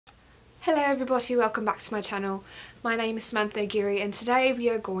Hello everybody, welcome back to my channel. My name is Samantha Aguirre and today we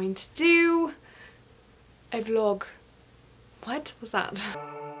are going to do a vlog. What was that?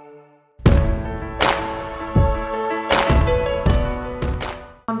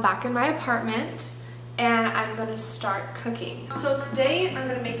 I'm back in my apartment and I'm gonna start cooking. So today I'm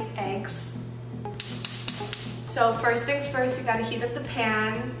gonna make eggs. So first things first, you gotta heat up the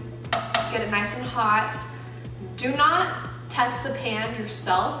pan, get it nice and hot. Do not test the pan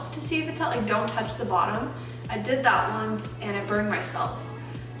yourself to see if it's hot, like don't touch the bottom. I did that once and I burned myself.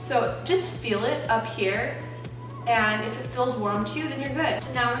 So just feel it up here, and if it feels warm to you, then you're good.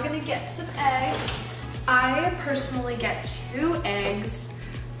 So now we're gonna get some eggs. I personally get 2 eggs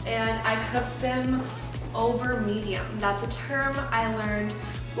and I cook them over medium. That's a term I learned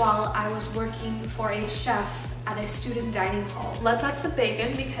while I was working for a chef at a student dining hall. Let's add some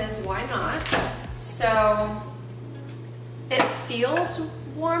bacon because why not? So it feels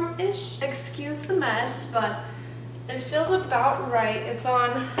warm-ish. Excuse the mess, but it feels about right. It's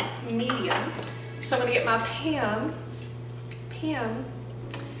on medium. So I'm gonna get my pan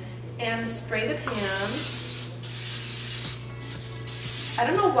and spray the pan. I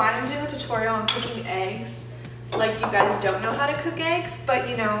don't know why I'm doing a tutorial on cooking eggs. Like you guys don't know how to cook eggs, but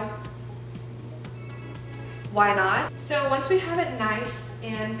you know, why not? So once we have it nice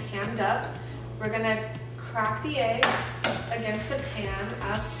and panned up, we're gonna crack the eggs against the pan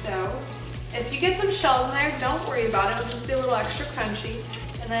as so. If you get some shells in there, don't worry about it. It'll just be a little extra crunchy.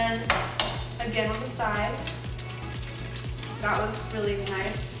 And then again on the side. That was really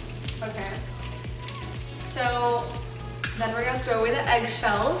nice. Okay. So then we're gonna throw away the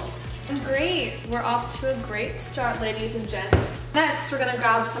eggshells. And great, we're off to a great start, ladies and gents. Next, we're gonna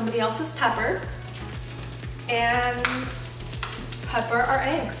grab somebody else's pepper and pepper our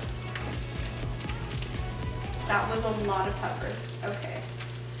eggs. That was a lot of pepper. Okay,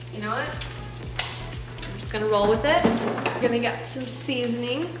 you know what? I'm just gonna roll with it. I'm gonna get some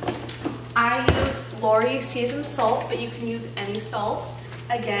seasoning. I use Lori seasoned salt, but you can use any salt.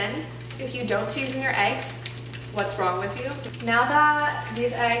 Again, if you don't season your eggs, what's wrong with you? Now that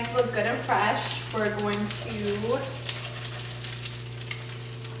these eggs look good and fresh, we're going to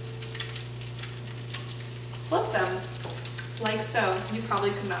flip them. Like so. You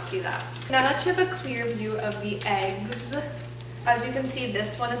probably could not see that. Now that you have a clear view of the eggs, as you can see,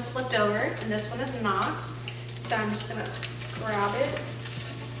 this one is flipped over and this one is not. So I'm just gonna grab it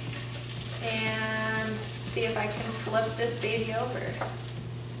and see if I can flip this baby over.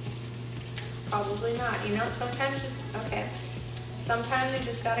 Probably not. You know, sometimes sometimes you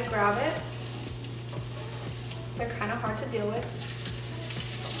just gotta grab it. They're kind of hard to deal with,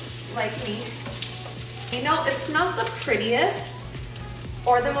 like me. You know, it's not the prettiest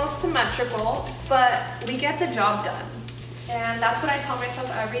or the most symmetrical, but we get the job done. And that's what I tell myself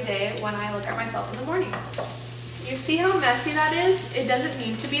every day when I look at myself in the morning. You see how messy that is? It doesn't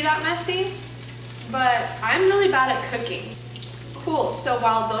need to be that messy, but I'm really bad at cooking. Cool, so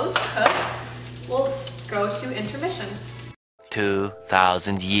while those cook, we'll go to intermission.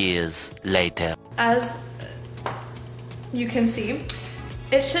 2,000 years later. As you can see,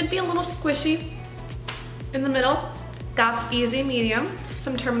 it should be a little squishy in the middle. That's easy medium.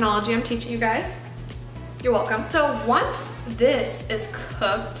 Some terminology I'm teaching you guys. You're welcome. So once this is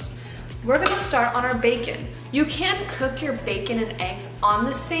cooked, we're gonna start on our bacon. You can cook your bacon and eggs on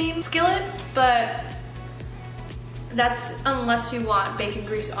the same skillet, but that's unless you want bacon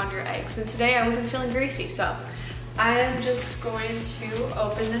grease on your eggs. And today I wasn't feeling greasy, so I'm just going to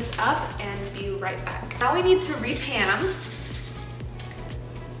open this up and be right back. Now we need to repan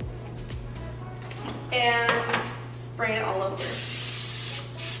and spray it all over.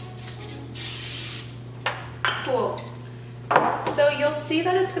 Cool. So you'll see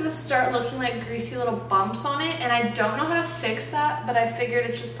that it's gonna start looking like greasy little bumps on it, and I don't know how to fix that, but I figured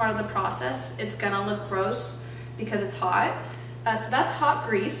it's just part of the process. It's gonna look gross because it's hot. So that's hot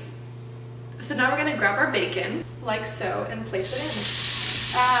grease. So now we're gonna grab our bacon, like so, and place it in.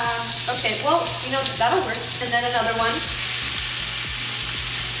 Okay, well, you know, that'll work. And then another one.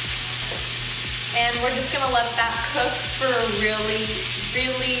 And we're just gonna let that cook for a really,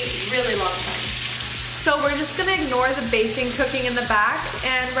 really, really long time. So we're just gonna ignore the bacon cooking in the back,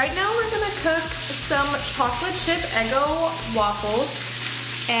 and right now we're gonna cook some chocolate chip Eggo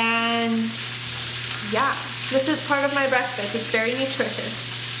waffles. And yeah, this is part of my breakfast. It's very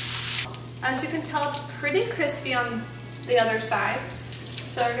nutritious. As you can tell, it's pretty crispy on the other side.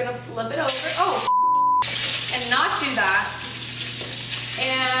 So we're gonna flip it over. Oh, and not do that.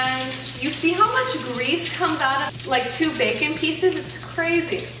 And you see how much grease comes out of like 2 bacon pieces? It's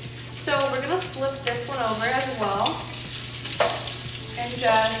crazy. So we're gonna flip this one over as well and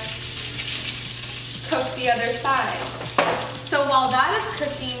just cook the other side. So while that is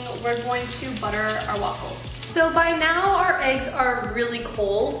cooking, we're going to butter our waffles. So by now our eggs are really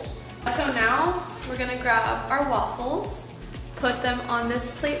cold. So now we're gonna grab our waffles, put them on this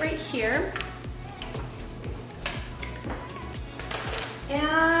plate right here,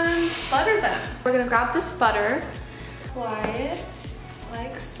 and butter them. We're gonna grab this butter, apply it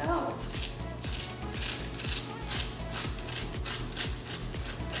like so.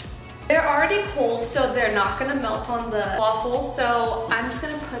 They're already cold, so they're not gonna melt on the waffles, so I'm just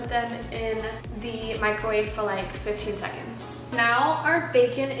gonna put them in the microwave for like 15 seconds. Now our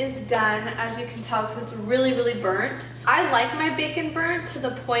bacon is done, as you can tell, because it's really, really burnt. I like my bacon burnt to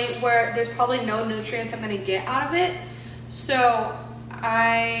the point where there's probably no nutrients I'm gonna get out of it. So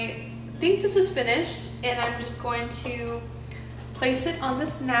I think this is finished, and I'm just going to place it on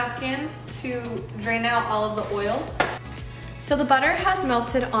this napkin to drain out all of the oil. So the butter has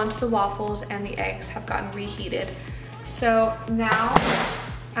melted onto the waffles and the eggs have gotten reheated. So now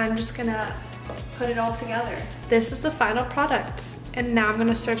I'm just gonna put it all together. This is the final product. And now I'm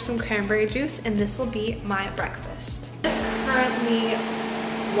gonna serve some cranberry juice, and this will be my breakfast. It's currently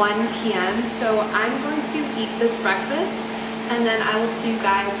 1 p.m. so I'm going to eat this breakfast, and then I will see you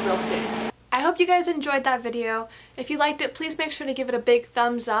guys real soon. I hope you guys enjoyed that video. If you liked it, please make sure to give it a big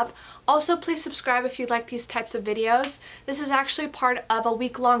thumbs up. Also, please subscribe if you like these types of videos. This is actually part of a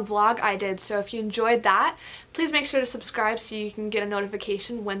week-long vlog I did, so if you enjoyed that, please make sure to subscribe so you can get a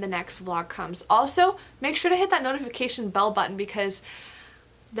notification when the next vlog comes. Also, make sure to hit that notification bell button because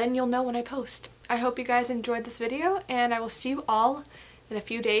then you'll know when I post. I hope you guys enjoyed this video, and I will see you all in a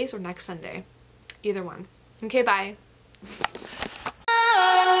few days or next Sunday. Either one. Okay, bye.